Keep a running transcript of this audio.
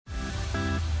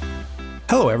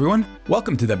Hello, everyone.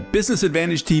 Welcome to the Business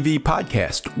Advantage TV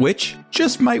podcast, which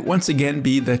just might once again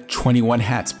be the 21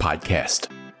 Hats podcast.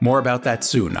 More about that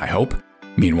soon, I hope.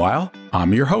 Meanwhile,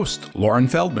 I'm your host, Lauren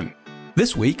Feldman.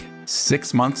 This week,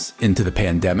 6 months into the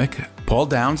pandemic, Paul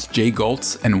Downs, Jay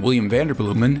Goltz, and William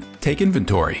Vanderbloemen take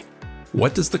inventory.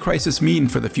 What does the crisis mean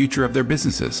for the future of their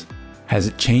businesses? Has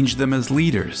it changed them as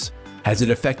leaders? Has it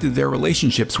affected their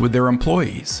relationships with their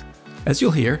employees? As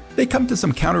you'll hear, they come to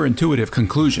some counterintuitive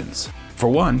conclusions. For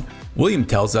one, William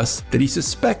tells us that he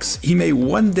suspects he may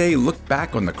one day look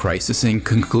back on the crisis and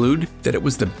conclude that it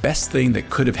was the best thing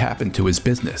that could have happened to his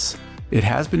business. It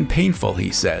has been painful, he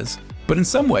says, but in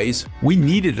some ways, we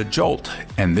needed a jolt,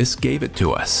 and this gave it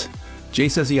to us. Jay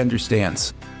says he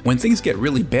understands. When things get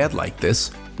really bad like this,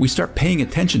 we start paying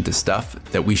attention to stuff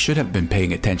that we should have been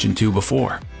paying attention to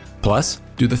before. Plus,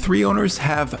 do the three owners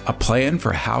have a plan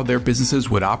for how their businesses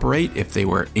would operate if they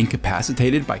were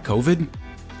incapacitated by COVID?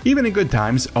 Even in good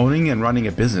times, owning and running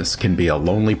a business can be a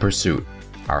lonely pursuit.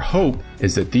 Our hope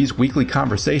is that these weekly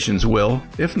conversations will,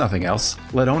 if nothing else,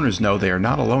 let owners know they are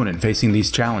not alone in facing these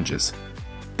challenges.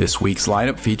 This week's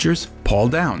lineup features Paul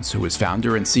Downs, who is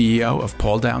founder and CEO of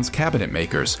Paul Downs Cabinet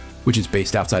Makers, which is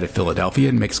based outside of Philadelphia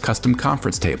and makes custom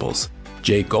conference tables.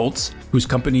 Jay Goltz, whose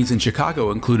companies in Chicago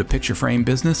include a picture frame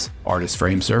business, artist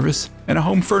frame service, and a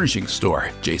home furnishing store,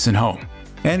 Jason Home.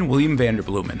 And William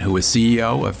Vanderbloemen, who is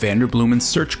CEO of Vanderbloemen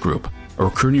Search Group, a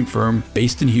recruiting firm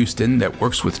based in Houston that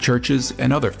works with churches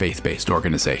and other faith-based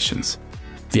organizations.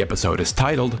 The episode is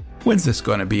titled, "When's This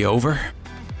Gonna Be Over?"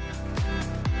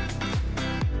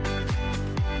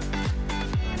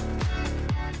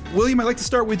 William, I'd like to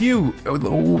start with you.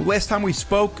 Last time we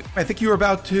spoke, I think you were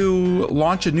about to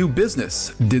launch a new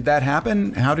business. Did that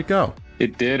happen? How'd it go?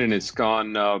 It did, and it's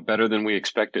gone better than we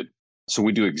expected. So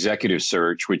we do executive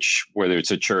search, which whether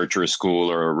it's a church or a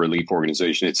school or a relief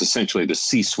organization, it's essentially the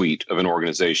C-suite of an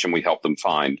organization we help them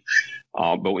find.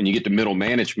 But when you get to middle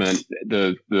management,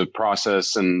 the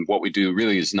process and what we do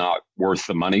really is not worth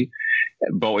the money.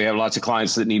 But we have lots of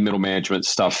clients that need middle management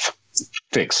stuff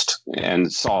fixed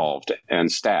and solved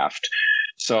and staffed.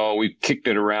 So we've kicked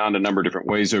it around a number of different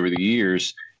ways over the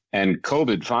years, and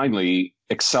COVID finally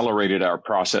accelerated our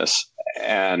process.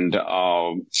 And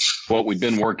what we'd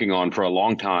been working on for a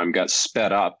long time got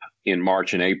sped up in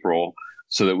March and April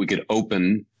so that we could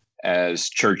open as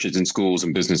churches and schools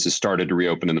and businesses started to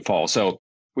reopen in the fall. So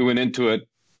we went into it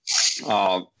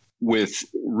with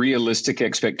realistic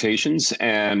expectations,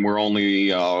 and we're only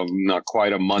not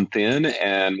quite a month in,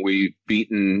 and we've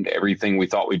beaten everything we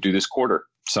thought we'd do this quarter.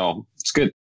 So it's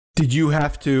good. Did you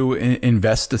have to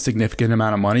invest a significant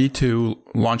amount of money to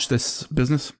launch this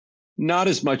business? Not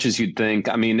as much as you'd think.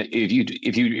 I mean,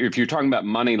 if you're talking about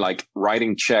money like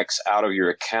writing checks out of your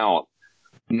account,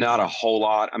 not a whole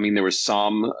lot. I mean, there was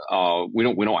some. We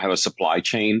don't have a supply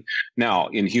chain now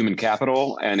in human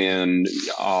capital and in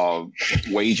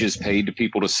wages paid to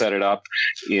people to set it up,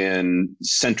 in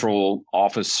central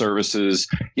office services.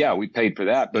 Yeah, we paid for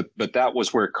that, but that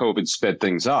was where COVID sped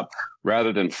things up.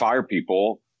 Rather than fire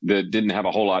people that didn't have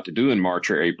a whole lot to do in March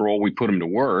or April, we put them to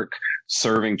work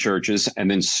serving churches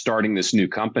and then starting this new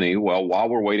company. Well, while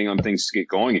we're waiting on things to get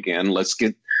going again, let's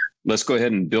go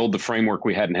ahead and build the framework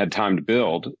we hadn't had time to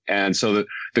build. And so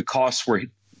the costs were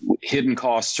hidden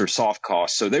costs or soft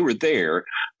costs. So they were there.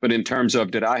 But in terms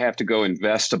of, did I have to go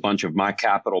invest a bunch of my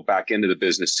capital back into the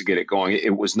business to get it going?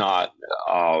 It was not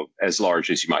as large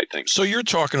as you might think. So you're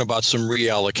talking about some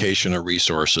reallocation of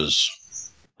resources.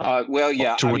 Well,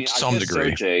 yeah, to some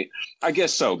degree. So, Jay, I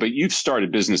guess so. But you've started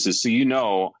businesses, so you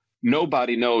know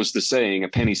nobody knows the saying, "A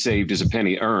penny saved is a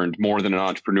penny earned," more than an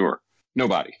entrepreneur.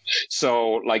 Nobody.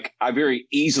 So, like, I very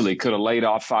easily could have laid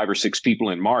off 5 or 6 people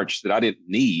in March that I didn't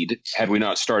need had we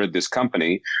not started this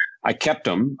company. I kept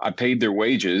them. I paid their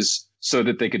wages so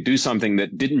that they could do something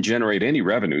that didn't generate any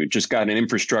revenue, just got an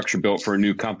infrastructure built for a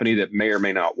new company that may or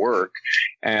may not work.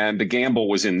 And the gamble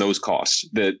was in those costs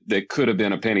that could have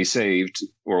been a penny saved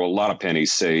or a lot of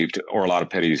pennies saved or a lot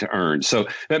of pennies earned. So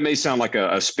that may sound like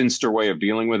a spinster way of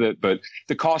dealing with it, but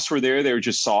the costs were there. They were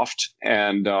just soft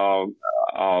and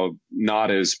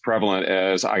not as prevalent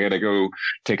as I got to go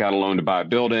take out a loan to buy a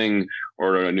building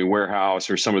or a new warehouse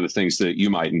or some of the things that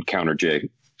you might encounter, Jay.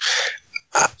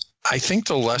 I think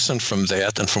the lesson from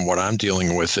that and from what I'm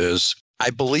dealing with is I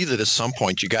believe that at some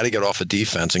point you got to get off of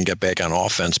defense and get back on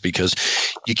offense, because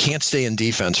you can't stay in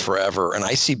defense forever. And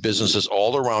I see businesses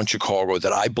all around Chicago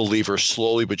that I believe are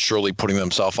slowly but surely putting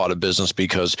themselves out of business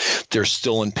because they're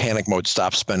still in panic mode.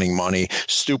 Stop spending money.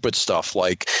 Stupid stuff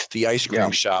like the ice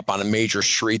cream shop on a major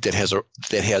street that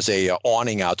has a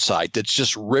awning outside that's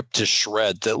just ripped to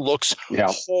shreds, that looks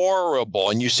horrible.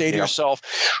 And you say to yourself,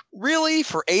 really,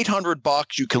 for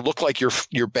 $800 you can look like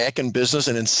you're back in business,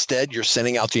 and instead you're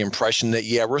sending out the impression that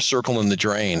we're circling the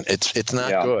drain. It's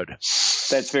not good.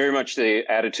 That's very much the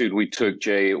attitude we took,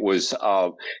 Jay. It was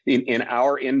in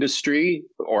our industry,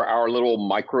 or our little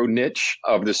micro niche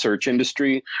of the search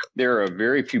industry, there are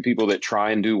very few people that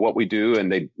try and do what we do,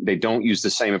 and they don't use the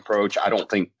same approach. I don't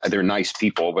think they're nice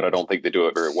people, but I don't think they do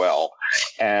it very well.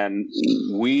 And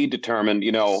we determined,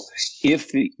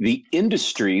 if the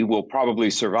industry will probably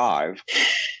survive,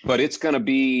 but it's going to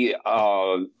be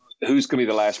who's going to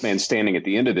be the last man standing at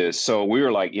the end of this. So we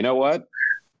were like, you know what?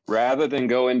 Rather than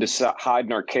go into hide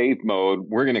in our cave mode,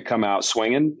 we're going to come out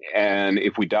swinging. And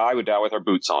if we die, we die with our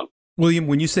boots on. William,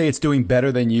 when you say it's doing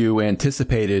better than you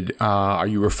anticipated, are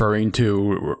you referring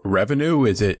to revenue?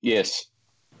 Is it? Yes.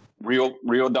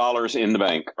 Real dollars in the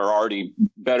bank are already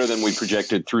better than we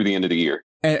projected through the end of the year.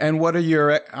 And what are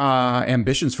your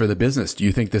ambitions for the business? Do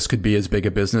you think this could be as big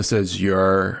a business as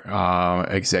your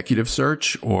executive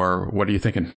search, or what are you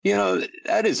thinking?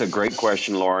 That is a great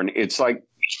question, Lauren. It's like,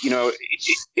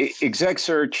 exec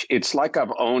search, it's like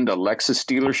I've owned a Lexus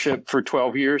dealership for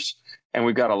 12 years. And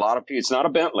we've got a lot of people. It's not a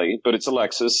Bentley, but it's a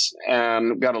Lexus.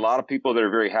 And we've got a lot of people that are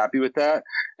very happy with that.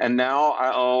 And now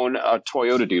I own a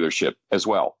Toyota dealership as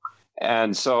well.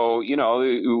 And so, you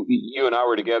and I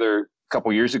were together a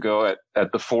couple years ago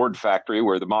at the Ford factory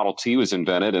where the Model T was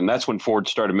invented. And that's when Ford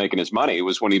started making his money. It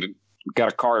was when he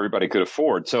got a car everybody could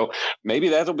afford. So maybe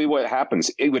that'll be what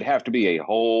happens. It would have to be a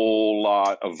whole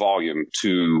lot of volume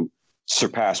to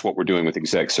surpass what we're doing with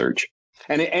exec search.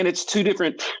 And it's two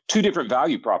different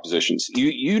value propositions.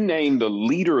 You name the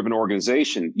leader of an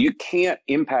organization. You can't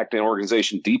impact an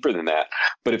organization deeper than that.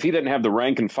 But if he doesn't have the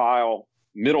rank and file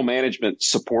middle management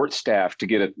support staff to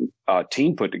get a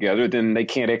team put together, then they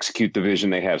can't execute the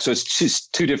vision they have. So it's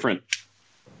just two different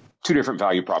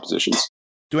value propositions.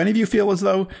 Do any of you feel as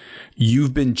though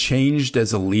you've been changed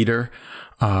as a leader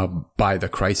by the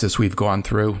crisis we've gone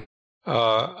through?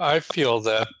 I feel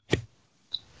that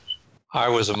I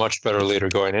was a much better leader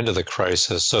going into the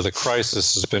crisis. So the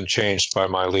crisis has been changed by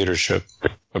my leadership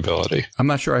ability. I'm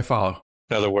not sure I follow.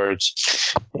 In other words,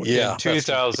 in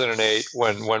 2008,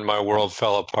 when my world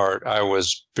fell apart, I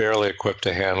was barely equipped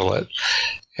to handle it.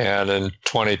 And in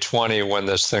 2020, when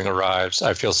this thing arrives,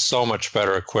 I feel so much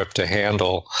better equipped to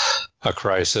handle a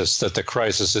crisis that the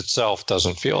crisis itself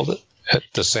doesn't feel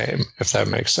the same, if that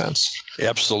makes sense.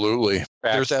 Absolutely.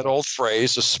 There's that old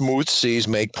phrase, smooth seas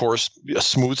make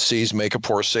a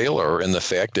poor sailor. And the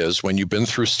fact is, when you've been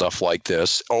through stuff like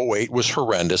this, 2008 was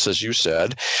horrendous, as you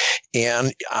said.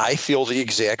 And I feel the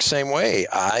exact same way.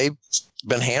 I've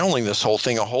been handling this whole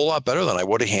thing a whole lot better than I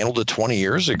would have handled it 20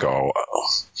 years ago.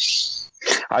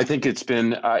 I think it's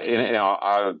been,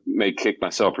 I may kick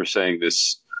myself for saying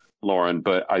this, Lauren,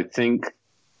 but I think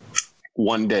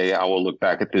one day I will look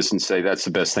back at this and say that's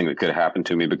the best thing that could have happened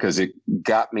to me, because it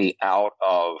got me out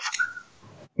of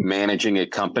managing a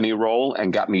company role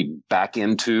and got me back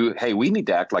into, hey, we need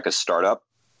to act like a startup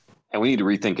and we need to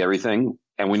rethink everything.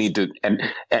 And we need to,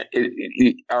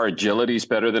 our agility is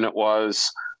better than it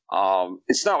was.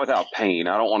 It's not without pain.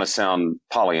 I don't want to sound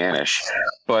Pollyannish,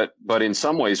 but in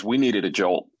some ways we needed a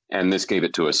jolt, and this gave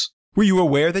it to us. Were you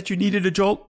aware that you needed a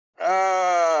jolt?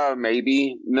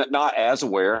 Maybe not as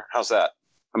aware. How's that?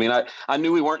 I mean, I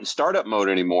knew we weren't in startup mode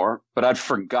anymore, but I'd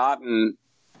forgotten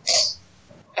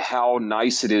how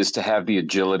nice it is to have the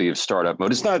agility of startup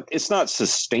mode. It's not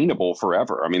sustainable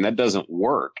forever. I mean, that doesn't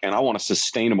work. And I want a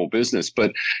sustainable business,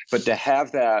 but to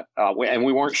have that, and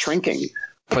we weren't shrinking,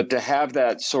 but to have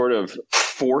that sort of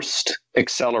forced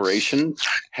acceleration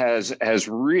has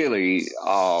really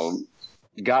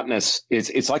gotten us.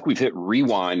 It's like we've hit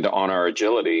rewind on our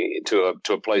agility to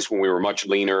a place when we were much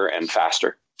leaner and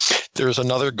faster. There's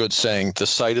another good saying: the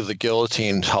sight of the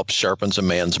guillotine helps sharpens a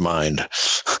man's mind.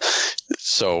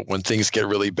 So when things get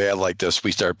really bad like this,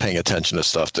 we start paying attention to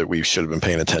stuff that we should have been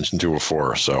paying attention to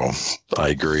before. So I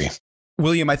agree.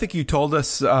 William, I think you told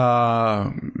us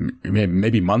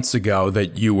maybe months ago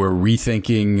that you were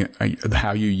rethinking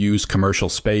how you use commercial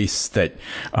space, that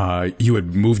you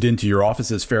had moved into your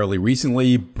offices fairly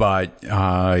recently, but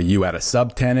you had a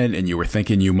subtenant and you were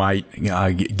thinking you might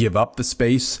give up the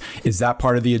space. Is that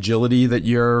part of the agility that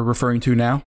you're referring to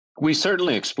now? We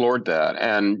certainly explored that.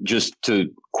 And just to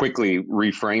quickly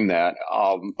reframe that,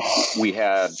 we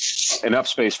had enough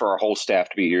space for our whole staff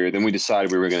to be here. Then we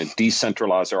decided we were going to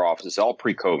decentralize our offices, all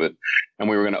pre-COVID, and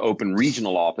we were going to open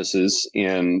regional offices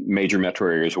in major metro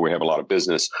areas where we have a lot of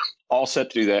business. All set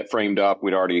to do that, framed up.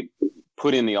 We'd already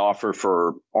put in the offer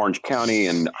for Orange County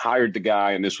and hired the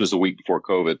guy, and this was a week before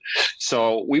COVID.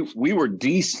 So we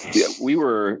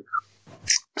were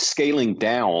scaling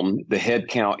down the head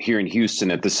count here in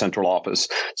Houston at the central office.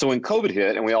 So when COVID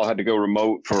hit and we all had to go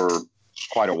remote for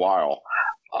quite a while,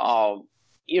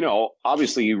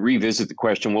 obviously you revisit the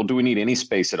question, well, do we need any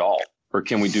space at all? Or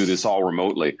can we do this all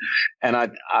remotely? And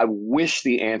I wish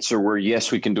the answer were,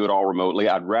 yes, we can do it all remotely.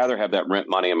 I'd rather have that rent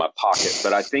money in my pocket.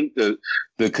 But I think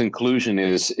the conclusion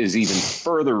is even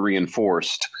further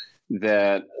reinforced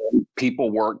that people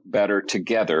work better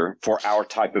together for our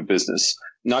type of business.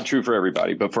 Not true for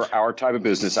everybody, but for our type of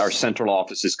business, our central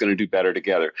office is going to do better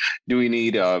together. Do we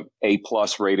need a A+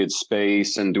 rated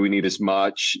space, and do we need as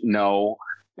much? No.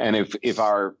 And if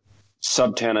our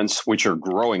subtenants, which are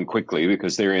growing quickly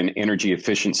because they're in energy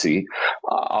efficiency,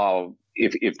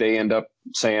 if they end up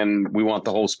saying we want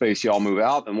the whole space, y'all move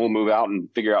out, then we'll move out and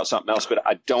figure out something else. But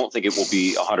I don't think it will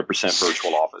be 100%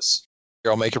 virtual office.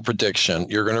 I'll make a prediction.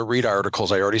 You're going to read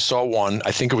articles. I already saw one.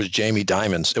 I think it was Jamie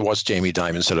Dimon. It was Jamie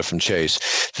Dimon instead of from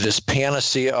Chase. This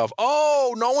panacea of,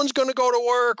 no one's going to go to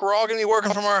work. We're all going to be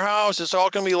working from our house. It's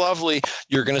all going to be lovely.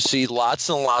 You're going to see lots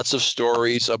and lots of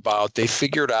stories about they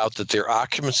figured out that their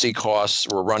occupancy costs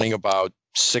were running about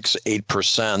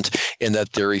 6-8% and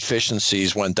that their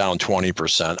efficiencies went down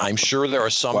 20%. I'm sure there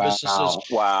are some businesses.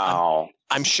 Wow.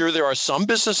 I'm sure there are some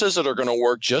businesses that are going to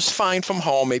work just fine from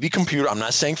home, maybe computer. I'm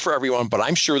not saying for everyone, but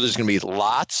I'm sure there's going to be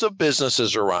lots of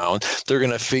businesses around. They're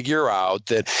going to figure out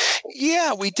that,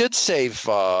 yeah, we did save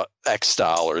X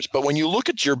dollars. But when you look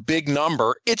at your big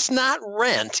number, it's not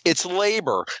rent, it's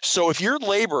labor. So if your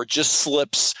labor just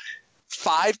slips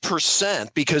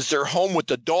 5% because they're home with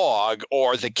the dog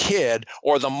or the kid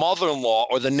or the mother-in-law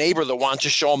or the neighbor that wants to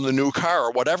show them the new car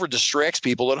or whatever distracts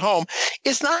people at home,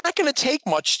 it's not going to take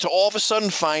much to all of a sudden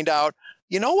find out,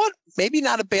 you know what, maybe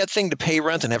not a bad thing to pay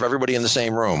rent and have everybody in the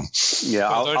same room. Yeah.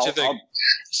 Well, don't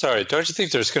you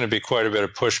think there's going to be quite a bit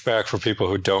of pushback for people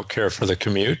who don't care for the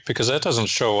commute? Because that doesn't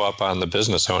show up on the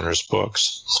business owner's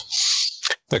books,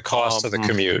 the cost of the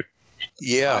commute.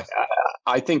 Yeah.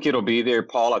 I think it'll be there,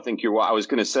 Paul. I think you're. I was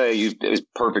going to say, it's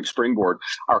perfect springboard.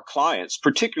 Our clients,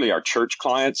 particularly our church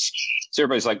clients, so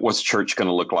everybody's like, what's church going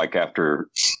to look like after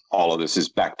all of this is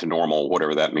back to normal,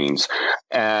 whatever that means?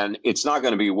 And it's not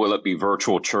going to be, will it be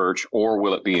virtual church or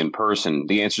will it be in person?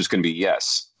 The answer is going to be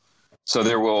yes. So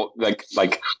there will,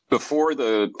 like before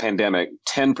the pandemic,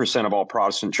 10% of all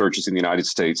Protestant churches in the United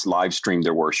States live stream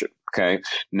their worship. Okay.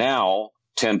 Now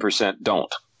 10%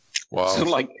 don't. Wow.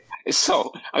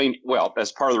 So,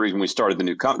 that's part of the reason we started the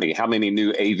new company. How many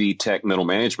new AV tech middle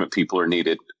management people are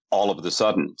needed all of a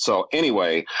sudden? So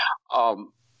anyway,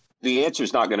 the answer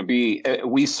is not going to be,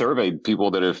 we surveyed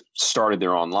people that have started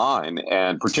their online,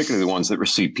 and particularly the ones that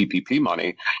receive PPP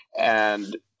money.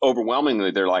 And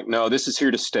overwhelmingly, they're like, no, this is here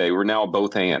to stay. We're now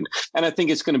both and. And I think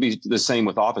it's going to be the same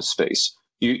with office space.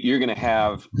 You're going to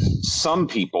have some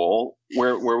people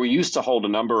where we used to hold a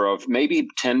number of maybe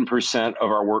 10%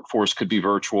 of our workforce could be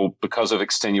virtual because of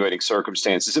extenuating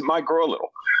circumstances. It might grow a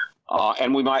little.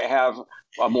 And we might have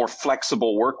a more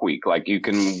flexible work week, like you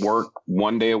can work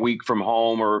one day a week from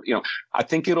home, or, I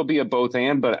think it'll be a both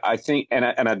and, but I think, and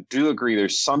I do agree,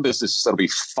 there's some businesses that'll be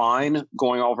fine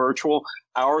going all virtual.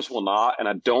 Ours will not. And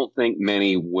I don't think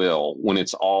many will when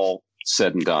it's all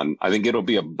said and done. I think it'll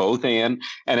be a both and.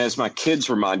 And as my kids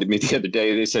reminded me the other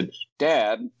day, they said,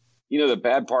 Dad, the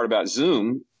bad part about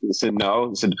Zoom? I said,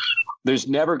 no. I said, there's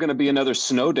never going to be another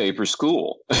snow day for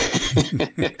school.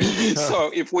 So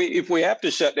if we have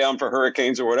to shut down for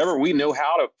hurricanes or whatever, we know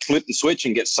how to flip the switch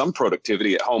and get some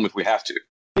productivity at home if we have to.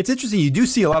 It's interesting. You do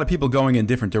see a lot of people going in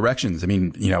different directions. I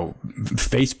mean,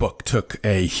 Facebook took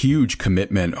a huge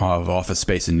commitment of office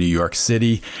space in New York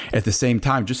City. At the same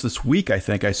time, just this week, I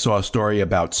think I saw a story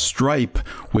about Stripe,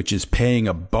 which is paying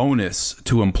a bonus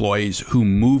to employees who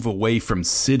move away from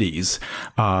cities,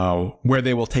 where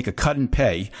they will take a cut in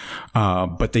pay,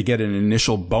 but they get an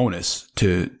initial bonus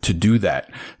to do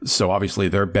that. So obviously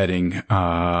they're betting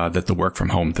that the work from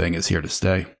home thing is here to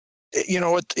stay. You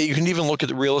know what? You can even look at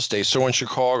the real estate. So in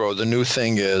Chicago, the new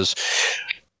thing is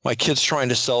my kid's trying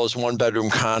to sell his 1-bedroom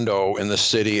condo in the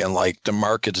city, and the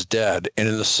market's dead. And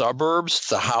in the suburbs,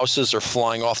 the houses are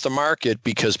flying off the market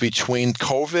because between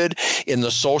COVID and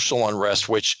the social unrest,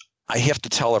 which I have to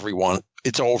tell everyone,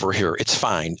 it's over here. It's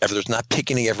fine. If there's not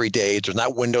picketing every day, there's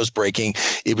not windows breaking.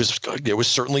 There was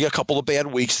certainly a couple of bad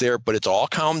weeks there, but it's all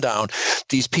calmed down.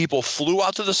 These people flew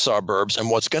out to the suburbs, and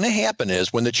what's going to happen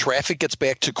is when the traffic gets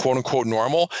back to quote unquote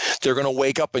normal, they're going to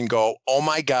wake up and go, oh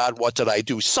my God, what did I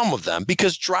do? Some of them,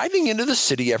 because driving into the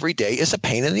city every day is a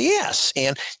pain in the ass,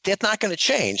 and that's not going to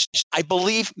change. I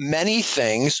believe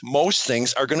most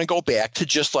things are going to go back to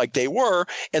just like they were,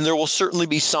 and there will certainly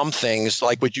be some things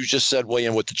like what you just said,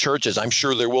 William, with the churches. I'm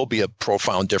sure there will be a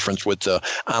profound difference with the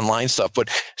online stuff, but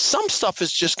some stuff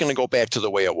is just going to go back to the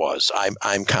way it was.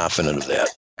 I'm confident of that.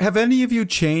 Have any of you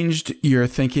changed your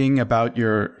thinking about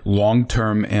your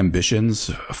long-term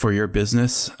ambitions for your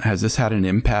business? Has this had an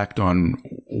impact on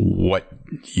what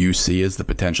you see as the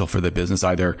potential for the business?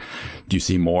 Either do you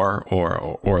see more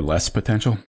or less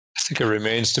potential? I think it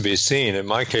remains to be seen. In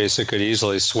my case, it could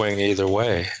easily swing either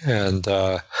way. And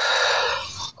one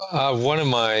of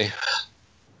my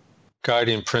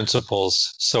guiding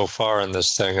principles so far in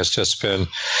this thing has just been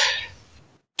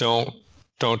don't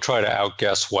try to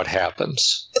outguess what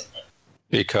happens,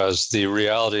 because the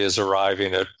reality is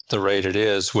arriving at the rate it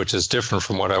is, which is different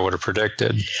from what I would have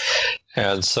predicted.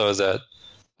 And so that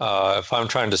if I'm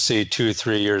trying to see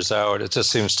 2-3 years out, it just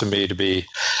seems to me to be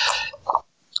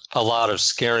a lot of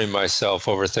scaring myself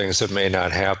over things that may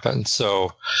not happen.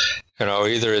 So,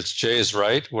 either it's Jay's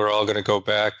right, we're all going to go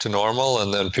back to normal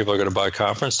and then people are going to buy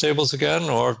conference tables again,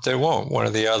 or they won't, one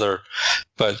or the other.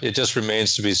 But it just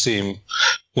remains to be seen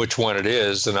which one it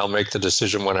is, and I'll make the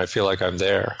decision when I feel like I'm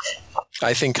there.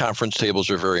 I think conference tables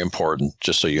are very important,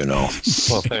 just so you know.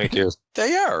 Well, thank you.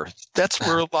 They are. That's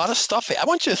where a lot of stuff. I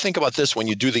want you to think about this when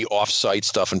you do the off-site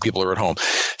stuff and people are at home.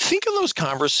 Think of those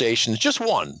conversations, just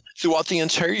one, throughout the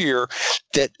entire year,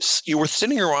 that you were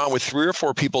sitting around with 3 or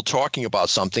 4 people talking about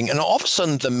something, and all of a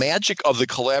sudden the magic of the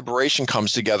collaboration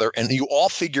comes together, and you all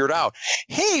figure it out.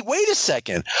 Hey, wait a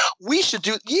second. We should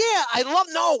do,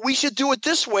 we should do it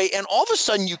this way. And all of a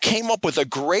sudden you came up with a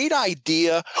great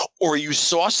idea, or you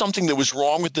saw something that was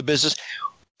wrong with the business.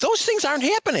 Those things aren't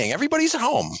happening. Everybody's at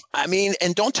home.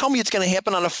 And don't tell me it's going to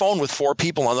happen on a phone with 4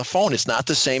 people on the phone. It's not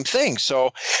the same thing.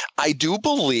 So I do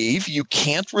believe you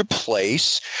can't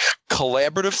replace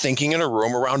collaborative thinking in a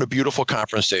room around a beautiful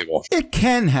conference table. It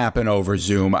can happen over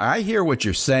Zoom. I hear what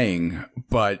you're saying,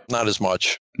 but not as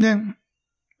much. Yeah.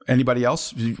 Anybody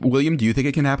else? William, do you think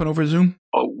it can happen over Zoom?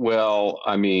 Oh, well,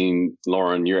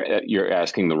 Lauren, you're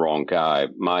asking the wrong guy.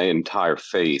 My entire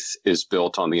faith is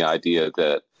built on the idea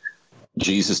that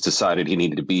Jesus decided he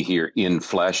needed to be here in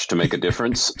flesh to make a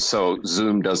difference. So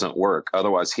Zoom doesn't work.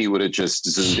 Otherwise, he would have just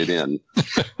zoomed it in.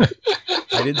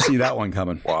 I didn't see that one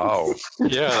coming. Wow.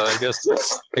 Yeah, I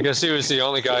guess he was the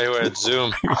only guy who had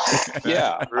Zoom.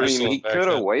 Yeah, he could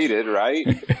have waited,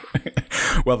 right?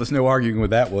 Well, there's no arguing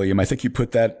with that, William. I think you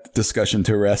put that discussion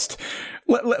to rest.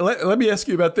 Let me ask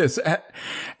you about this.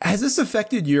 Has this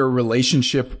affected your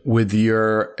relationship with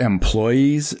your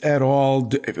employees at all?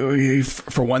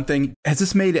 For one thing, has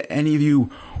this made any of you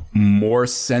more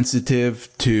sensitive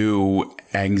to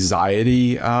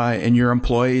anxiety in your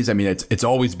employees? It's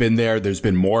always been there. There's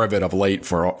been more of it of late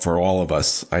for all of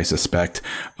us, I suspect.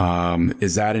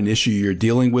 Is that an issue you're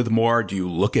dealing with more? Do you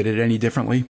look at it any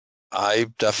differently? I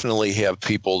definitely have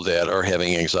people that are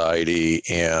having anxiety,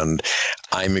 and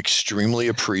I'm extremely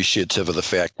appreciative of the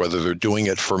fact, whether they're doing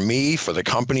it for me, for the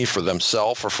company, for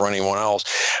themselves, or for anyone else,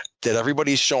 that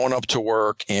everybody's showing up to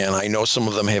work. And I know some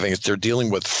of them they're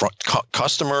dealing with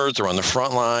customers, they're on the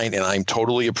front line, and I'm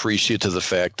totally appreciative of the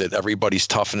fact that everybody's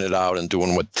toughing it out and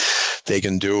doing what they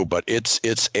can do. But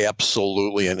it's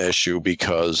absolutely an issue,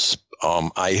 because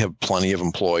I have plenty of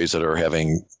employees that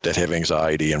have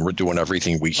anxiety, and we're doing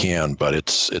everything we can, but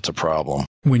it's a problem.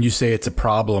 When you say it's a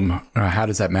problem, how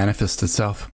does that manifest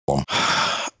itself?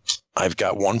 I've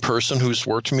got one person who's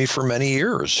worked for me for many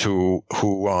years who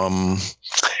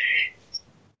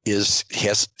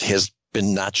has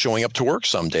been not showing up to work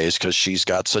some days because she's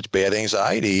got such bad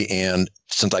anxiety. And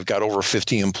since I've got over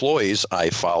 50 employees,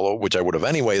 I follow, which I would have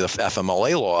anyway, the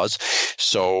FMLA laws.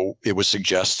 So it was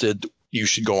suggested you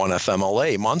should go on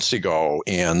FMLA months ago,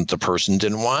 and the person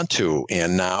didn't want to.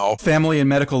 And now family and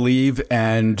medical leave.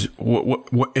 And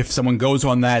if someone goes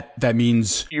on that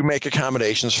means you make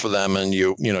accommodations for them, and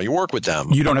you work with them.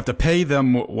 You don't have to pay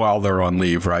them while they're on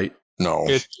leave, right? No.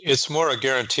 It's more a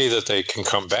guarantee that they can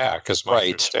come back, is my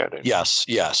understanding.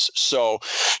 Yes. So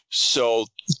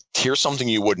here's something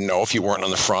you wouldn't know if you weren't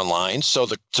on the front line. So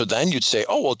then you'd say,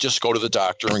 oh, well, just go to the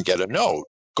doctor and get a note.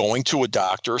 Going to a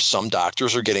doctor, some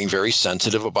doctors are getting very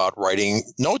sensitive about writing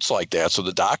notes like that. So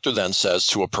the doctor then says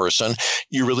to a person,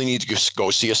 you really need to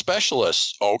go see a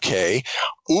specialist. Okay.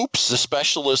 Oops, the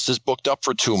specialist is booked up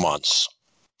for 2 months.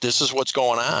 this is what's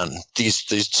going on.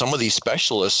 Some of these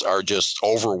specialists are just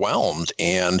overwhelmed,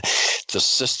 and the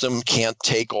system can't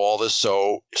take all this.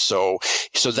 So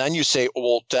then you say,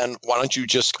 well, then why don't you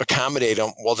just accommodate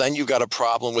them? Well, then you've got a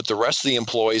problem with the rest of the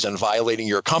employees and violating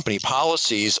your company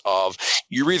policies of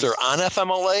you're either on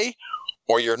FMLA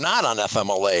or you're not on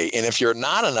FMLA. And if you're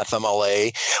not on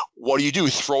FMLA, what do?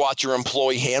 Throw out your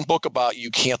employee handbook about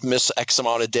you can't miss X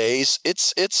amount of days?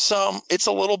 It's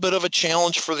a little bit of a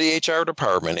challenge for the HR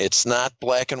department. It's not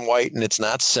black and white, and it's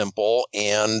not simple,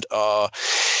 and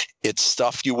it's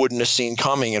stuff you wouldn't have seen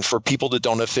coming. And for people that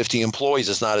don't have 50 employees,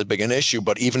 it's not as big an issue.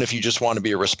 But even if you just want to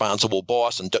be a responsible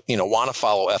boss and want to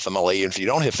follow FMLA, and if you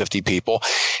don't have 50 people,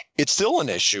 it's still an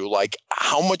issue. Like,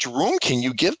 how much room can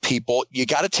you give people? You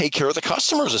got to take care of the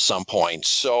customers at some point.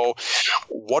 So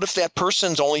what if that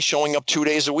person's only showing up 2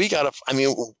 days a week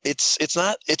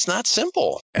it's not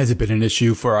simple. Has it been an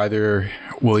issue for either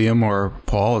William or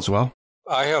Paul as well?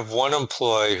 I have one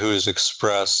employee who's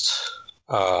expressed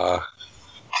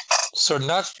so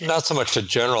not so much a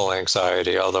general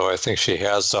anxiety, although I think she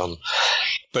has some,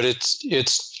 but it's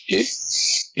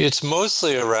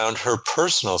mostly around her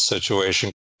personal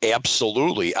situation.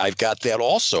 Absolutely. I've got that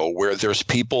also, where there's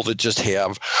people that just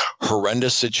have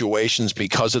horrendous situations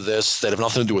because of this that have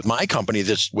nothing to do with my company,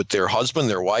 that's with their husband,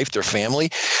 their wife, their family.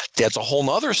 That's a whole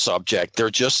nother subject. They're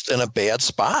just in a bad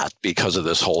spot because of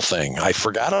this whole thing. I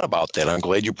forgot about that. I'm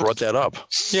glad you brought that up.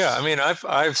 Yeah, I mean,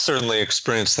 I've certainly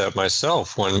experienced that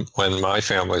myself when my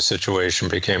family situation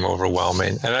became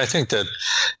overwhelming. And I think that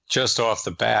just off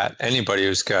the bat, anybody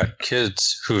who's got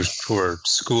kids who are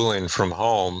schooling from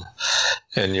home,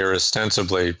 and you're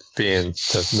ostensibly being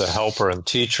the helper and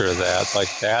teacher of that, like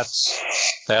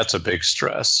that's a big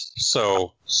stress.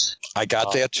 So I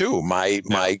got that too. My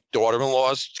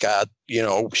daughter-in-law's got,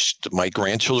 my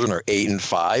grandchildren are 8 and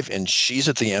 5, and she's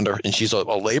at the end, and she's a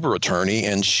labor attorney,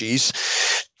 and she's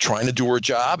trying to do her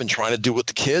job and trying to do with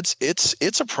the kids.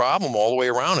 It's a problem all the way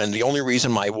around. And the only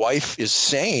reason my wife is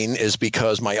sane is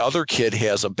because my other kid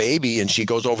has a baby, and she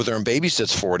goes over there and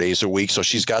babysits 4 days a week. So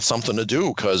she's got something to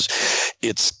do, because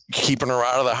it's keeping her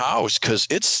out of the house, because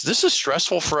this is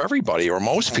stressful for everybody, or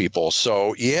most people.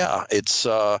 So yeah, it's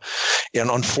and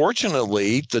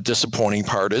unfortunately the disappointing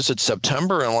part is it's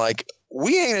September, and like,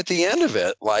 we ain't at the end of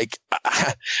it. Like,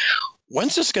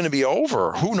 when's this going to be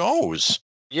over? Who knows?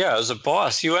 Yeah, as a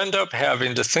boss, you end up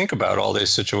having to think about all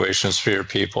these situations for your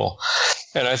people.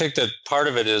 And I think that part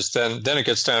of it is then it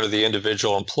gets down to the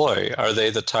individual employee. Are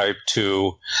they the type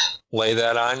to lay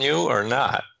that on you or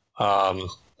not?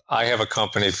 I have a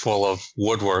company full of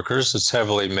woodworkers. It's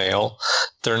heavily male.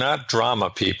 They're not drama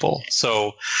people,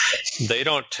 so they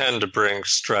don't tend to bring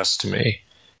stress to me.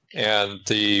 And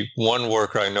the one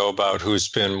worker I know about who's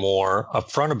been more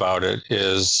upfront about it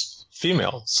is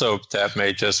female. So that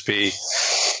may just be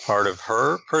part of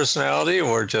her personality,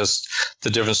 or just the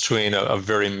difference between a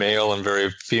very male and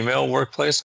very female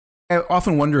workplace. I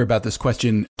often wonder about this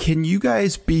question. Can you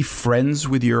guys be friends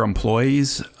with your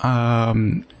employees?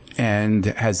 And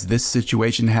has this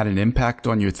situation had an impact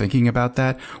on your thinking about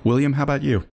that? William, how about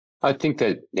you? I think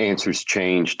that answers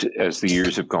changed as the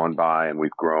years have gone by and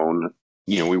we've grown.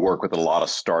 We work with a lot of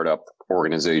startup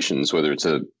organizations, whether it's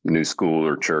a new school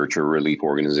or church or relief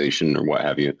organization or what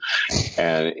have you.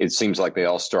 And it seems like they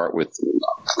all start with,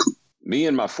 me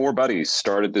and my 4 buddies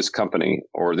started this company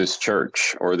or this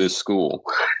church or this school.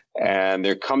 And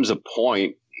there comes a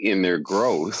point in their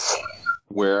growth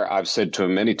where I've said to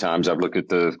them many times, I've looked at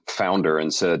the founder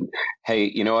and said,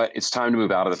 hey, you know what? It's time to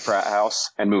move out of the frat house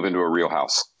and move into a real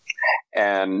house.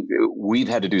 And we've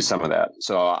had to do some of that.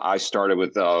 So I started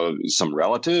with some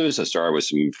relatives. I started with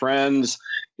some friends.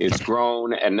 It's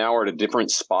grown, and now we're at a different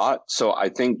spot. So I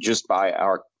think just by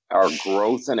our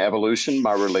growth and evolution,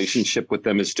 my relationship with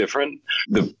them is different.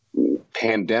 The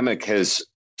pandemic has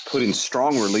put in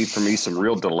strong relief for me some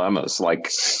real dilemmas. Like,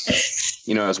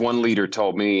 as one leader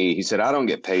told me, he said, I don't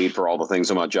get paid for all the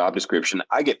things on my job description.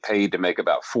 I get paid to make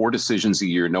about 4 decisions a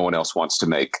year no one else wants to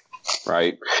make.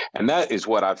 Right. And that is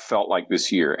what I've felt like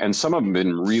this year. And some of them have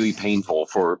been really painful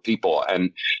for people.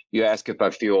 And you ask if I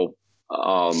feel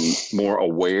more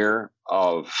aware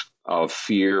of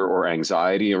fear or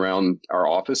anxiety around our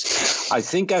office. I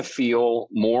think I feel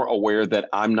more aware that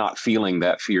I'm not feeling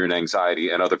that fear and anxiety,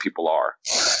 and other people are.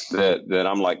 That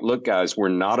I'm like, look, guys, we're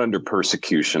not under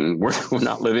persecution. We're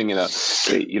not living in a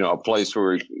place where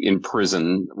we're in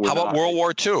prison. How about World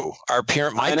War II?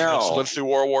 My parents lived through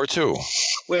World War II.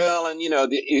 Well, and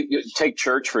take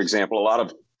church, for example. A lot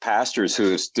of pastors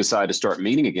who have decided to start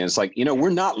meeting again. It's like, we're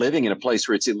not living in a place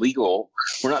where it's illegal.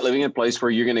 We're not living in a place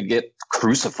where you're going to get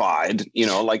crucified,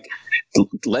 like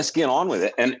let's get on with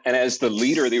it. And as the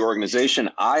leader of the organization,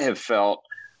 I have felt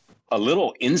a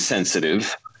little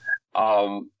insensitive.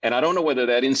 And I don't know whether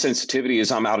that insensitivity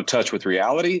is I'm out of touch with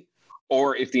reality,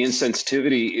 or if the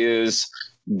insensitivity is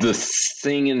the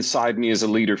thing inside me as a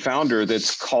leader founder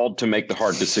that's called to make the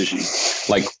hard decision.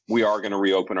 Like, we are going to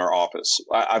reopen our office.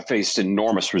 I faced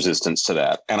enormous resistance to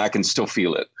that, and I can still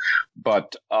feel it.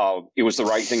 But it was the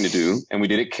right thing to do, and we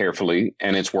did it carefully,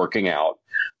 and it's working out.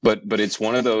 But it's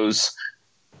one of those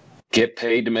get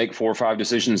paid to make 4 or 5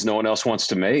 decisions no one else wants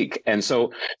to make. And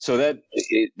so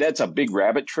that's a big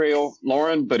rabbit trail,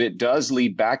 Lauren, but it does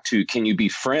lead back to, can you be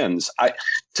friends?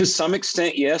 To some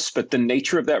extent, yes, but the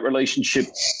nature of that relationship,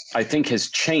 I think, has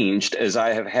changed as I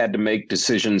have had to make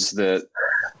decisions that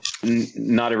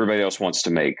not everybody else wants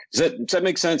to make. Does that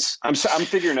make sense? I'm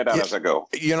figuring it out as I go.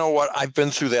 You know what? I've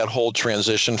been through that whole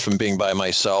transition from being by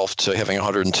myself to having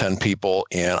 110 people.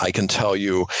 And I can tell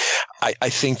you, I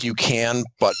think you can,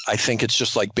 but I think it's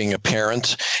just like being a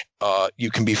parent.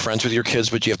 You can be friends with your kids,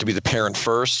 but you have to be the parent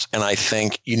first. And I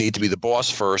think you need to be the boss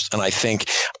first. And I think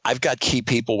I've got key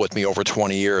people with me over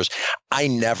 20 years. I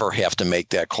never have to make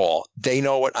that call. They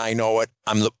know it. I know it.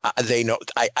 They know.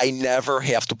 I never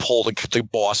have to pull the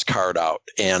boss card out.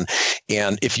 And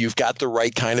if you've got the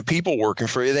right kind of people working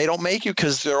for you, they don't make you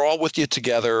because they're all with you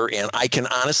together. And I can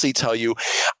honestly tell you,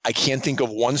 I can't think of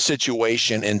one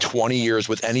situation in 20 years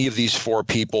with any of these 4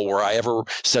 people where I ever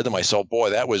said to myself, boy,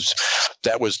 that was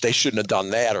they shouldn't have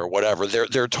done that or whatever.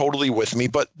 They're totally with me.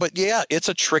 But yeah, it's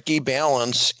a tricky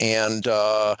balance. And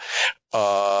there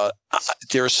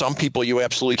are some people you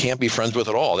absolutely can't be friends with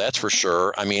at all. That's for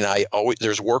sure. I mean,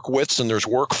 there's work withs and there's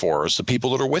work fors. The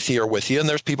people that are with you, and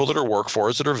there's people that are work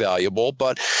fors that are valuable,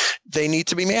 but they need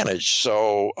to be managed.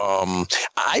 So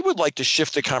I would like to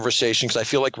shift the conversation because I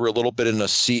feel like we're a little bit in a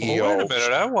CEO. Well, wait a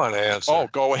minute. I want to answer. Oh,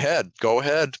 go ahead.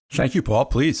 Thank you, Paul.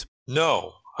 Please.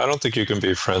 No. I don't think you can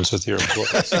be friends with your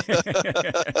employees.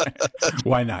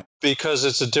 Why not? Because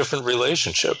it's a different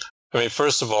relationship. I mean,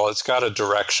 first of all, it's got a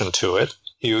direction to it.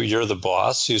 You're the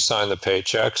boss. You sign the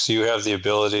paychecks. You have the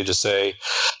ability to say,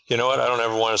 you know what, I don't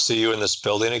ever want to see you in this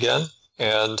building again.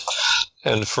 And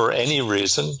for any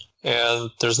reason,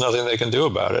 and there's nothing they can do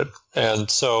about it.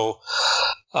 And so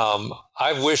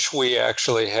I wish we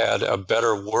actually had a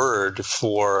better word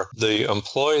for the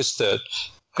employees that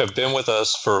have been with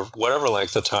us for whatever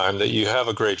length of time that you have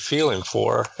a great feeling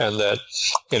for, and that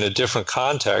in a different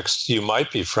context you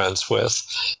might be friends with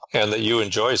and that you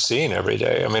enjoy seeing every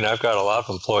day. I mean, I've got a lot of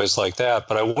employees like that,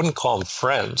 but I wouldn't call them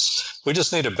friends. We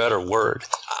just need a better word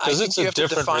because it's a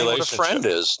different relationship. What a friend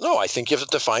is. No, I think you have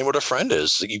to define what a friend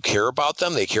is. You care about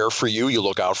them. They care for you. You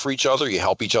look out for each other. You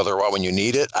help each other out when you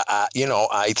need it.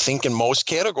 I think in most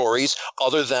categories,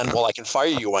 other than, well, I can fire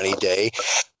you any day,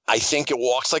 I think it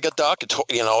walks like a duck. It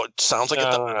sounds like a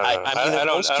duck.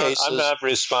 No. I'm not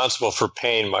responsible for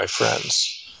paying my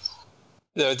friends.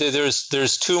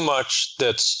 There's too much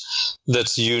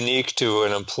that's unique to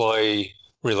an employee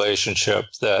relationship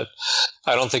that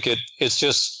I don't think it's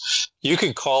just, you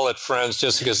can call it friends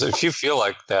just because if you feel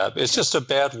like that, it's just a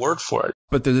bad word for it.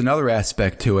 But there's another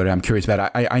aspect to it I'm curious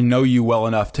about. I know you well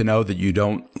enough to know that you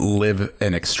don't live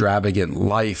an extravagant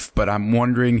life, but I'm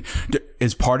wondering,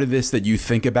 is part of this that you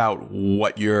think about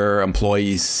what your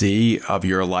employees see of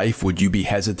your life? Would you be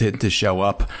hesitant to show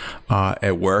up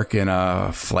at work in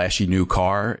a flashy new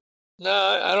car? No,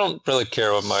 I don't really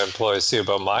care what my employees see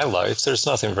about my life. There's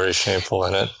nothing very shameful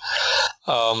in it.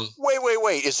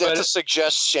 Wait. Is that to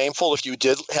suggest shameful? If you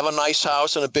did have a nice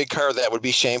house and a big car, that would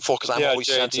be shameful? Because I'm always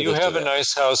sensitive to that. Do you have a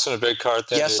nice house and a big car?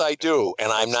 Yes, I do.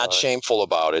 And I'm not shameful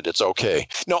about it. It's okay.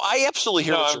 No, I absolutely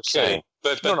hear what you're saying.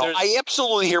 I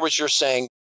absolutely hear what you're saying.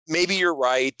 Maybe you're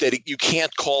right that you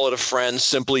can't call it a friend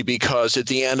simply because at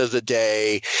the end of the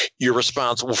day, you're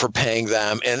responsible for paying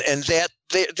them. And that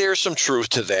there's some truth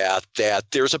to that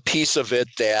there's a piece of it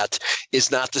that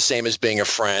is not the same as being a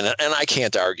friend. And I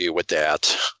can't argue with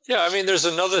that. Yeah, I mean, there's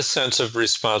another sense of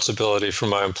responsibility for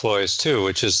my employees, too,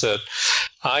 which is that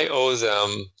I owe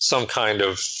them some kind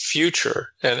of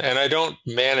future. And I don't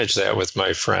manage that with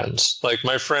my friends. Like,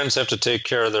 my friends have to take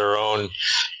care of their own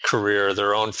career,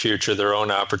 their own future, their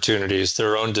own opportunities,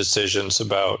 their own decisions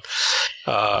about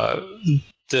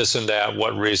this and that,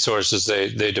 what resources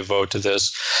they devote to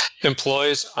this.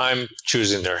 Employees, I'm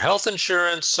choosing their health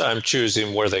insurance. I'm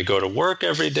choosing where they go to work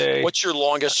every day. What's your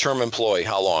longest term employee?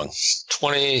 How long?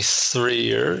 23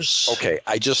 years. Okay.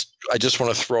 I just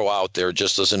want to throw out there,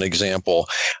 just as an example,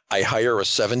 I hire a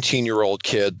 17-year-old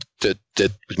kid that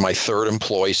my third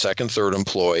employee, third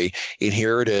employee, and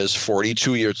here it is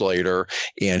 42 years later,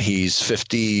 and he's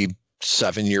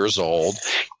 57 years old,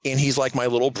 and he's like my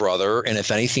little brother. And if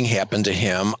anything happened to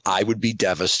him, I would be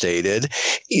devastated.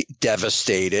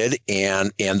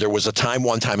 And there was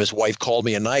one time his wife called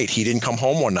me at night. He didn't come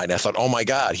home one night. I thought, oh my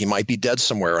God, he might be dead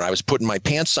somewhere. And I was putting my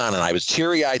pants on and I was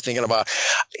teary eyed thinking about,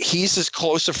 he's as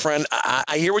close a friend.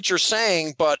 I hear what you're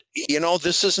saying, but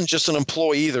this isn't just an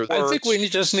employee either. I think we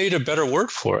just need a better word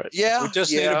for it. Yeah. We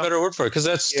just need a better word for it, because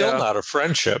that's still not a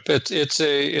friendship.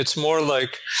 It's more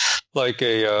like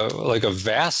a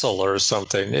vassal or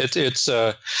something. It's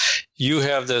you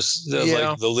have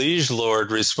like the liege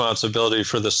lord responsibility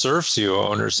for the serfs you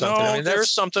own or something. No,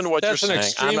 there's something to what you're saying.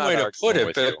 That's an extreme way to put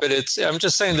it, but I'm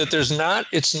just saying that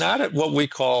it's not what we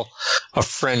call a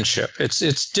friendship.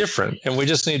 It's different, and we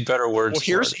just need better words.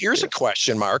 Well, here's a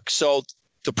question, Mark. So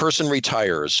the person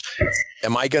retires.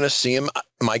 Am I going to see him?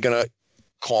 Am I going to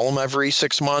call him every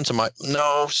 6 months?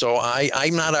 No. So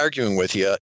I'm not arguing with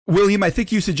you. William, I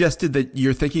think you suggested that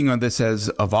your thinking on this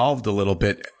has evolved a little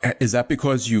bit. Is that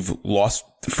because you've lost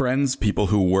friends, people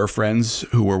who were friends,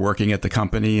 who were working at the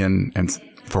company and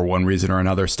for one reason or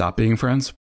another stopped being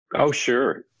friends? Oh,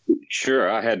 sure.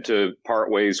 Sure. I had to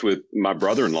part ways with my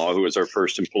brother-in-law, who was our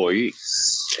first employee.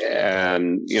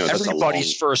 And,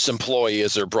 everybody's first employee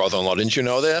is their brother-in-law. Didn't you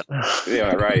know that?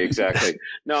 Yeah, right. Exactly.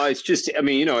 No, it's just, and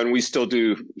we still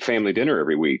do family dinner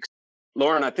every week.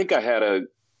 Lauren, I think I had a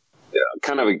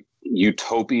kind of a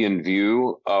utopian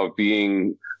view of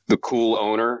being the cool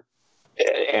owner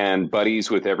and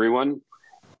buddies with everyone.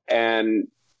 And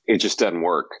it just doesn't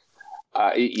work.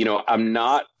 I'm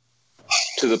not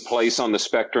to the place on the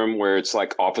spectrum where it's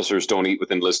like officers don't eat with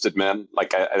enlisted men.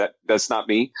 Like that's not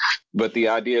me. But the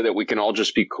idea that we can all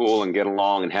just be cool and get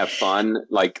along and have fun,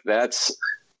 like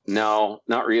no,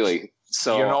 not really.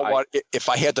 So you know what? If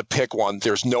I had to pick one,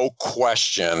 there's no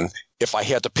question. If I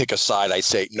had to pick a side, I'd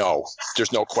say no.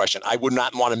 There's no question. I would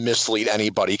not want to mislead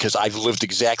anybody because I've lived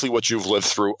exactly what you've lived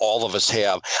through. All of us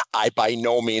have. I by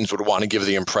no means would want to give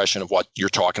the impression of what you're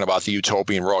talking about, the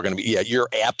utopian. We're all going to be. Yeah, you're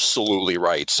absolutely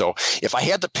right. So if I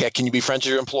had to pick, can you be friends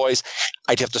with your employees?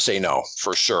 I'd have to say no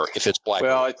for sure. If it's black.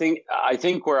 Well, I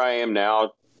think where I am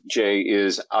now, Jay,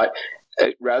 is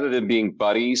rather than being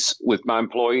buddies with my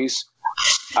employees,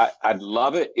 I'd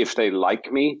love it if they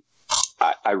like me.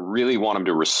 I really want them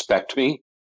to respect me.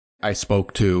 I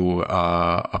spoke to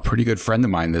a pretty good friend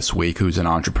of mine this week who's an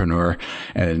entrepreneur,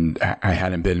 and I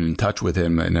hadn't been in touch with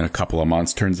him in a couple of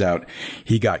months. Turns out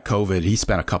he got COVID. He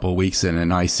spent a couple of weeks in an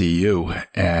ICU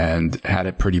and had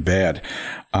it pretty bad.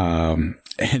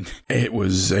 And it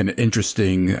was an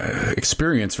interesting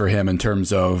experience for him in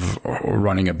terms of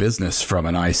running a business from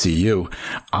an ICU.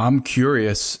 I'm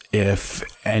curious if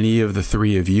any of the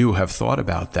three of you have thought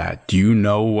about that. Do you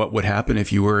know what would happen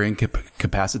if you were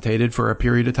incapacitated for a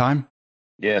period of time?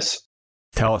 Yes.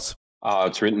 Tell us.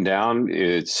 It's written down.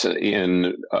 It's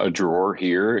in a drawer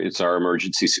here. It's our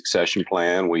emergency succession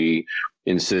plan. We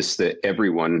insist that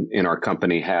everyone in our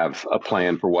company have a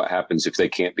plan for what happens if they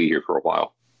can't be here for a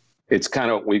while. It's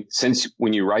kind of, since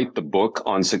when you write the book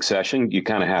on succession, you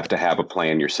kind of have to have a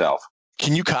plan yourself.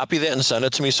 Can you copy that and send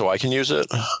it to me so I can use it?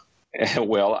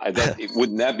 Well,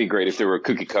 wouldn't that be great if there were a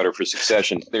cookie cutter for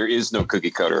succession? There is no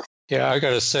cookie cutter. Yeah, I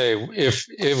got to say, if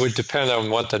it would depend on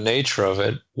what the nature of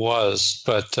it was.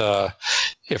 But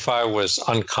if I was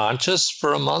unconscious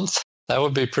for a month, that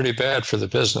would be pretty bad for the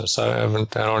business. I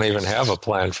don't even have a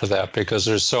plan for that because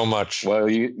there's so much. Well,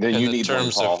 you need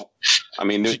one, Paul.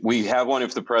 We have one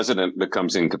if the president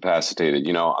becomes incapacitated.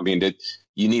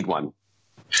 You need one.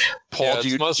 Paul,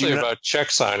 it's mostly about check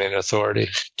signing authority.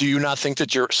 Do you not think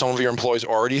that some of your employees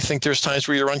already think there's times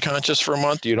where you're unconscious for a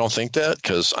month? You don't think that?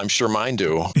 Because I'm sure mine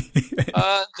do.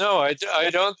 No, I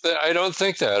don't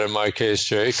think that in my case,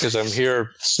 Jay, because I'm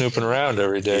here snooping around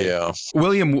every day. Yeah.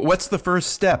 William, what's the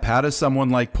first step? How does someone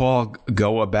like Paul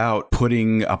go about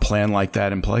putting a plan like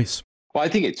that in place? Well, I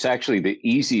think it's actually the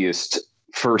easiest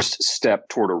first step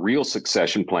toward a real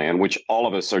succession plan, which all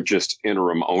of us are just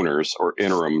interim owners or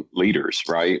interim leaders,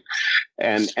 right?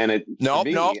 Not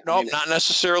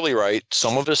necessarily right.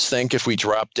 Some of us think if we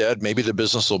drop dead, maybe the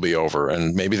business will be over,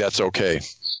 and maybe that's okay.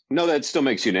 No, that still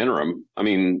makes you an interim.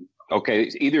 Okay,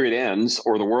 either it ends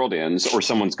or the world ends or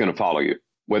someone's going to follow you.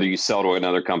 whether you sell to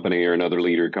another company or another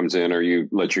leader comes in, or you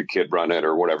let your kid run it,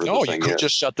 or whatever. No, you could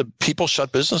just people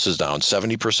shut businesses down.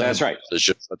 70%. That's right.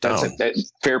 Shut down.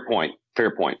 Fair point.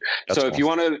 That's so if you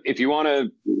want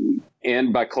to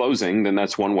end by closing, then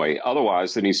that's one way.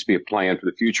 Otherwise, there needs to be a plan for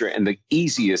the future. And the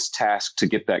easiest task to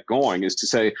get that going is to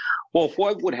say, well,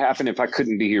 what would happen if I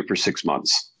couldn't be here for 6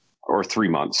 months or 3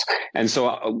 months? And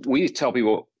so we tell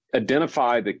people,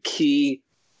 identify the key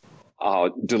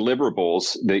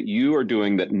deliverables that you are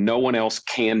doing that no one else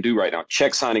can do right now.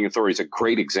 Check signing authority is a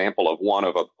great example of one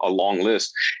of a long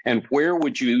list. And where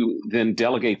would you then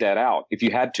delegate that out if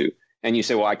you had to? And you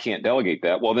say, well, I can't delegate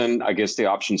that. Well, then I guess the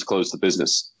option's close the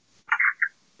business.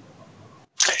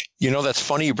 That's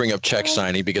funny you bring up check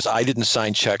signing, because I didn't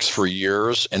sign checks for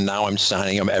years, and now I'm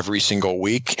signing them every single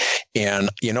week. And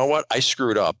you know what? I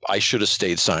screwed up. I should have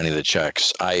stayed signing the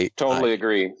checks. I totally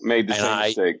agree. Made the same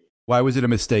mistake. Why was it a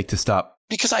mistake to stop?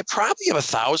 Because I probably have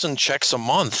 1,000 checks a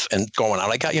month and going out.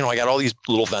 I got all these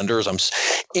little vendors.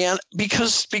 And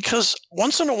because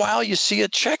once in a while you see a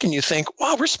check and you think,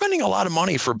 wow, we're spending a lot of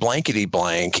money for blankety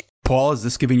blank. Paul, is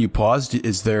this giving you pause?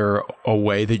 Is there a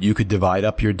way that you could divide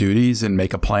up your duties and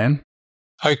make a plan?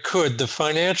 I could. The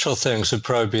financial things would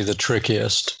probably be the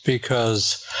trickiest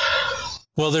because,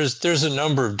 well, there's a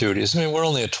number of duties. I mean, we're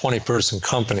only a 20-person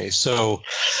company, so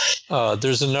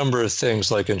there's a number of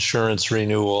things like insurance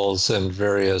renewals and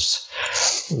various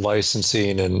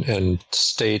licensing and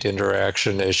state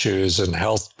interaction issues and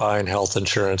buying health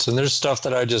insurance. And there's stuff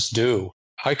that I just do.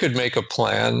 I could make a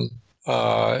plan.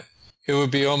 It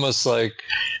would be almost like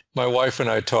my wife and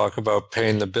I talk about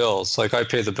paying the bills. Like I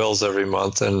pay the bills every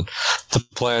month, and the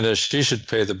plan is she should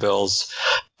pay the bills,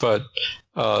 but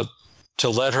to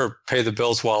let her pay the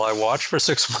bills while I watch for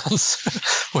 6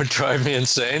 months would drive me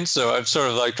insane. So I'm sort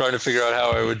of like trying to figure out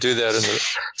how I would do that in a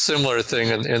similar thing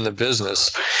in the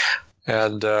business.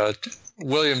 And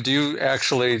William, do you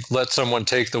actually let someone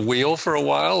take the wheel for a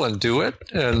while and do it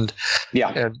and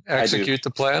execute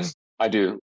the plan? I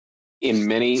do. In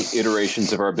many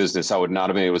iterations of our business, I would not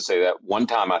have been able to say that. One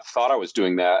time I thought I was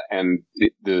doing that, and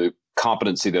the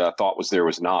competency that I thought was there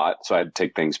was not, so I had to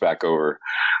take things back over.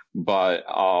 But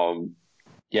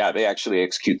they actually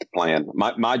execute the plan.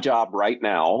 My job right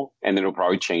now, and it'll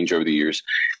probably change over the years,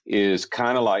 is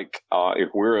kind of like if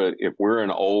we're an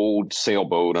old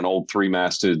sailboat, an old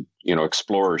 3-masted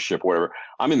explorer ship, whatever.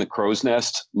 I'm in the crow's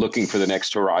nest looking for the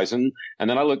next horizon, and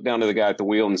then I look down to the guy at the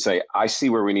wheel and say, "I see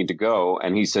where we need to go,"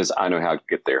 and he says, "I know how to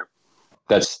get there."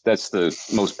 That's the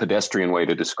most pedestrian way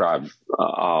to describe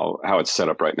how it's set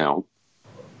up right now.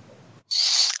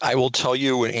 I will tell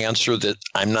you an answer that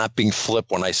I'm not being flip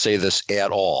when I say this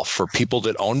at all. For people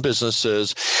that own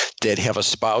businesses that have a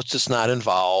spouse that's not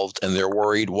involved and they're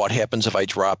worried, what happens if I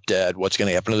drop dead? What's going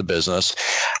to happen to the business?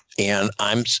 And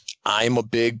I'm a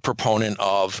big proponent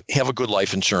of have a good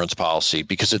life insurance policy,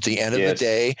 because at the end of the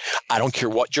day, I don't care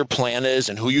what your plan is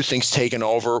and who you think's taken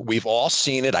over. We've all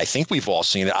seen it. I think we've all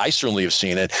seen it. I certainly have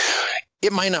seen it.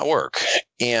 It might not work.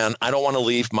 And I don't want to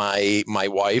leave my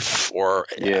wife or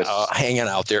hanging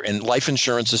out there. And life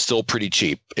insurance is still pretty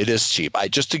cheap. It is cheap.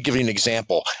 Just to give you an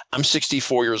example, I'm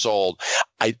 64 years old.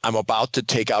 I'm about to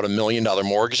take out $1 million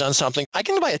mortgage on something. I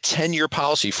can buy a 10-year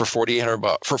policy for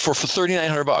 $4,800 for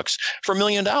 $3,900 for $1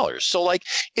 million. So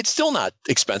it's still not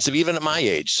expensive, even at my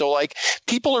age. So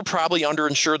people are probably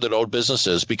underinsured that own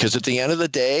businesses, because at the end of the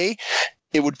day,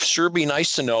 it would sure be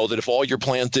nice to know that if all your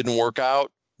plans didn't work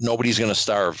out, nobody's going to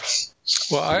starve.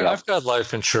 Well, I've got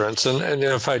life insurance, and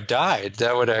if I died,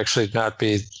 that would actually not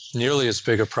be nearly as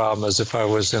big a problem as if I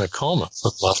was in a coma for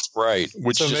a month. Right.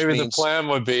 So maybe the plan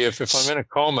would be if I'm in a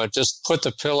coma, just put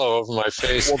the pillow over my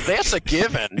face. Well, that's a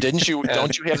given. Didn't you?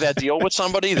 Don't you have that deal with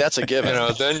somebody? That's a given.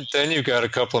 Then you've got a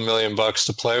couple of $1 million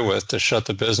to play with to shut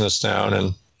the business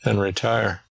down and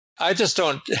retire. I just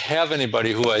don't have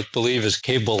anybody who I believe is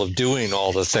capable of doing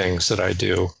all the things that I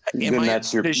do. Then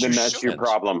that's your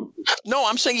problem. No,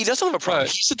 I'm saying he doesn't have a problem.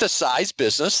 Right. He's at the size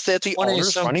business that the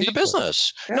owner's running the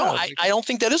business. Yeah, no, I don't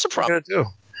think that is a problem.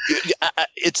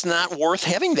 It's not worth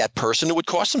having that person. It would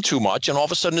cost them too much, and all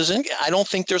of a sudden, I don't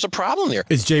think there's a problem there.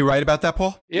 Is Jay right about that,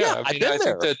 Paul? Yeah, I think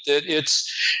that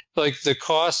it's like the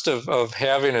cost of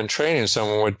having and training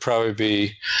someone would probably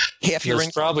be half your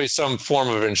income. Probably some form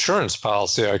of insurance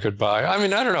policy I could buy. I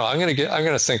mean, I don't know. I'm going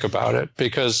to think about it,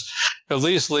 because at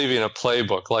least leaving a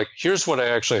playbook, like here's what I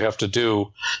actually have to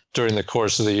do during the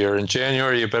course of the year. In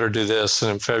January, you better do this, and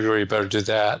in February, you better do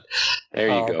that. There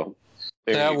you go.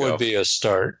 That would be a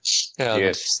start.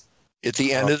 Yes. At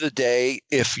the end of the day,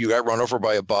 if you got run over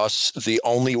by a bus, the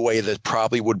only way that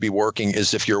probably would be working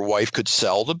is if your wife could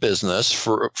sell the business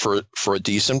for a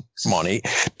decent money,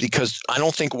 because I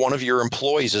don't think one of your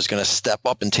employees is going to step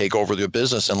up and take over the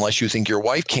business unless you think your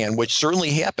wife can, which certainly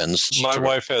happens. My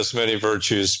wife has many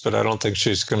virtues, but I don't think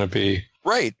she's going to be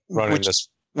running this.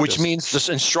 Which means this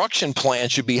instruction plan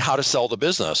should be how to sell the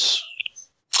business.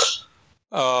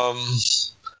 Well,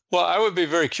 I would be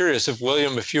very curious if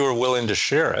you were willing to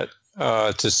share it.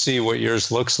 To see what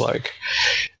yours looks like.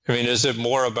 I mean, is it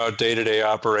more about day-to-day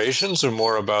operations or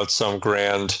more about some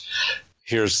grand,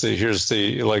 here's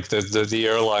the like the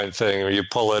airline thing where you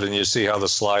pull it and you see how the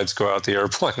slides go out the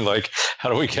airplane? Like, how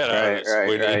do we get out of this?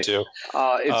 We need to.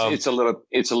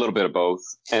 It's a little bit of both,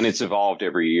 and it's evolved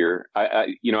every year.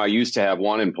 I used to have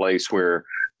one in place where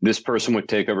this person would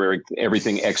take over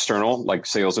everything external, like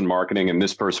sales and marketing, and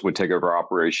this person would take over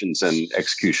operations and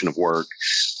execution of work.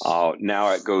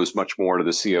 Now it goes much more to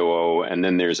the COO, and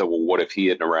then there's what if he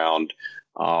isn't around?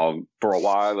 For a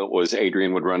while, it was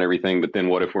Adrian would run everything, but then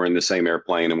what if we're in the same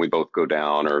airplane and we both go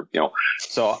down? Or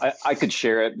so I could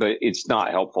share it, but it's not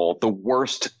helpful.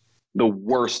 The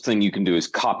worst thing you can do is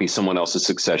copy someone else's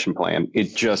succession plan.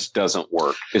 It just doesn't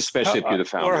work, especially if you're the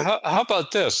founder. Or how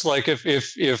about this? Like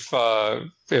if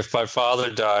my father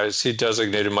dies, he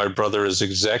designated my brother as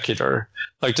executor.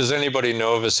 Like, does anybody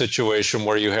know of a situation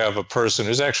where you have a person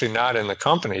who's actually not in the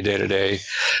company day to day,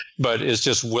 but is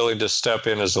just willing to step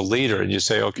in as a leader, and you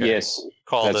say, okay, yes,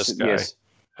 call this guy? Yes.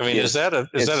 I mean, is that a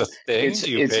thing?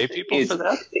 Do you pay people for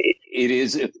that? It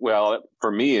is. Well, for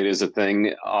me, it is a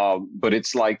thing. But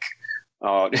it's like,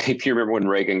 if you remember when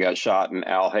Reagan got shot and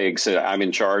Al Haig said, I'm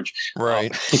in charge.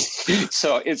 Right.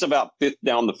 So it's about fifth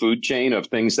down the food chain of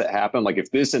things that happen. Like if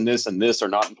this and this and this are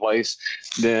not in place,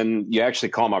 then you actually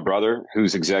call my brother,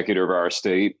 who's executor of our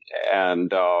estate,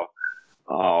 and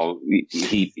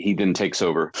he then takes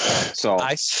over. So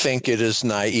I think it is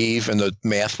naive, and the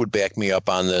math would back me up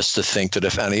on this, to think that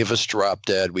if any of us drop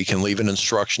dead, we can leave an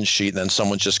instruction sheet and then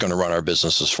someone's just going to run our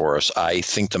businesses for us. I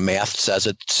think the math says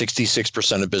it.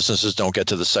 66% of businesses don't get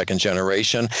to the second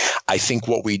generation. I think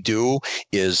what we do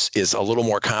is a little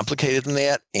more complicated than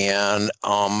that. And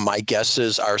my guess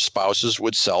is our spouses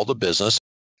would sell the business.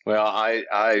 Well,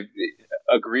 I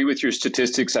agree with your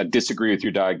statistics. I disagree with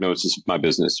your diagnosis of my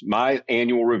business. My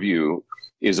annual review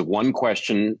is a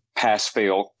one-question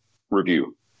pass-fail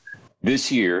review.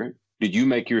 This year, did you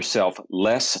make yourself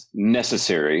less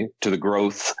necessary to the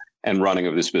growth and running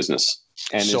of this business?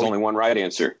 And there's only one right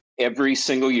answer. Every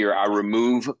single year, I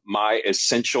remove my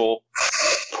essential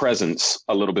presence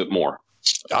a little bit more.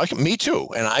 Me too.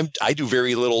 And I do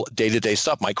very little day-to-day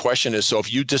stuff. My question is, so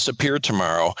if you disappeared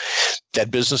tomorrow, that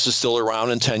business is still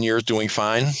around in 10 years doing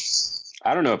fine?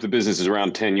 I don't know if the business is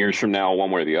around 10 years from now,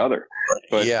 one way or the other.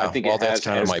 But yeah, I think that's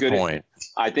kind of my point.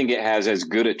 I think it has as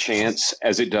good a chance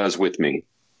as it does with me.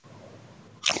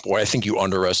 Boy, I think you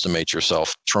underestimate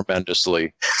yourself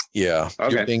tremendously. Yeah.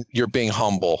 Okay. You're being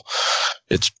humble.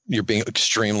 You're being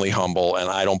extremely humble, and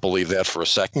I don't believe that for a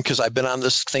second, because I've been on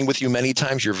this thing with you many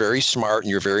times. You're very smart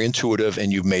and you're very intuitive,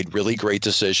 and you've made really great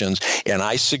decisions. And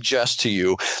I suggest to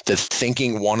you that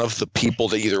thinking one of the people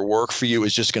that either work for you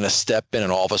is just going to step in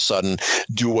and all of a sudden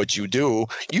do what you do.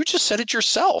 You just said it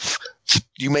yourself.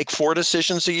 You make 4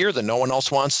 decisions a year that no one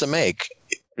else wants to make.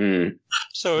 Mm.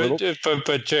 So,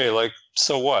 but Jay, like,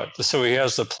 so what? So he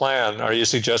has the plan. Are you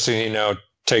suggesting he now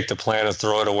take the plan and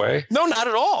throw it away? No, not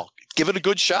at all. Give it a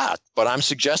good shot. But I'm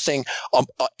suggesting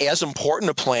as important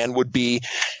a plan would be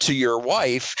to your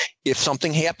wife. If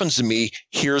something happens to me,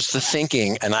 here's the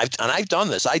thinking. And I've done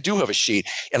this. I do have a sheet,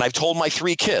 and I've told my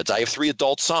 3 kids. I have 3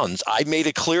 adult sons. I've made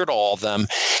it clear to all of them.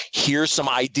 Here's some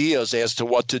ideas as to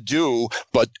what to do.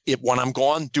 But when I'm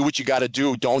gone, do what you got to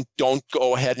do. Don't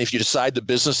go ahead. And if you decide the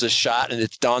business is shot and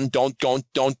it's done, don't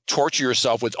torture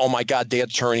yourself with, oh my God,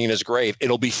 Dad's turning in his grave.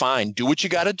 It'll be fine. Do what you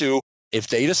got to do. If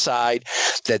they decide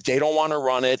that they don't want to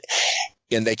run it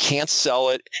and they can't sell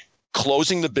it,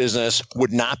 closing the business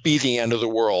would not be the end of the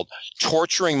world.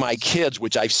 Torturing my kids,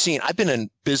 which I've seen. I've been in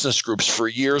business groups for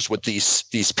years with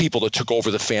these people that took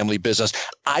over the family business.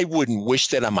 I wouldn't wish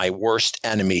that on my worst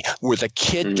enemy, where the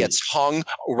kid gets hung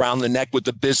around the neck with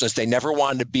the business they never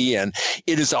wanted to be in.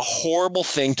 It is a horrible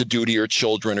thing to do to your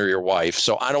children or your wife.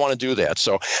 So I don't want to do that.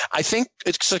 So I think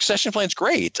succession plan is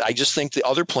great. I just think the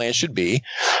other plan should be,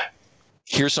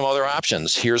 here's some other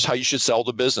options. Here's how you should sell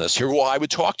the business. Here's who I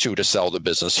would talk to sell the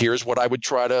business. Here's what I would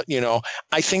try to,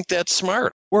 I think that's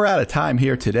smart. We're out of time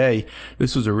here today.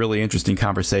 This was a really interesting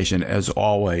conversation, as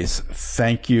always.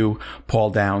 Thank you,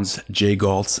 Paul Downs, Jay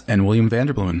Goltz, and William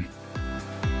Vanderbloemen.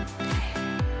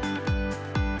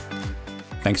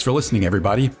 Thanks for listening,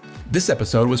 everybody. This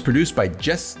episode was produced by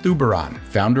Jess Thuberon,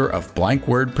 founder of Blank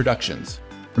Word Productions.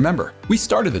 Remember, we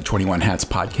started the 21 Hats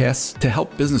podcast to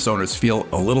help business owners feel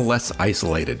a little less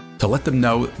isolated, to let them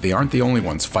know they aren't the only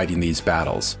ones fighting these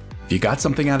battles. If you got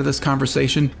something out of this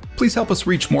conversation, please help us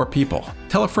reach more people.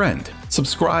 Tell a friend,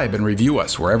 subscribe and review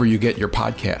us wherever you get your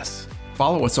podcasts.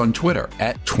 Follow us on Twitter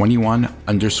at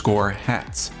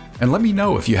 21_hats. And let me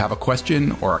know if you have a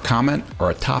question or a comment or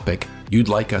a topic you'd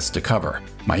like us to cover.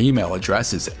 My email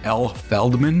address is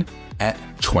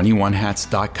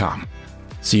lfeldman@21hats.com.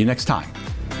 See you next time.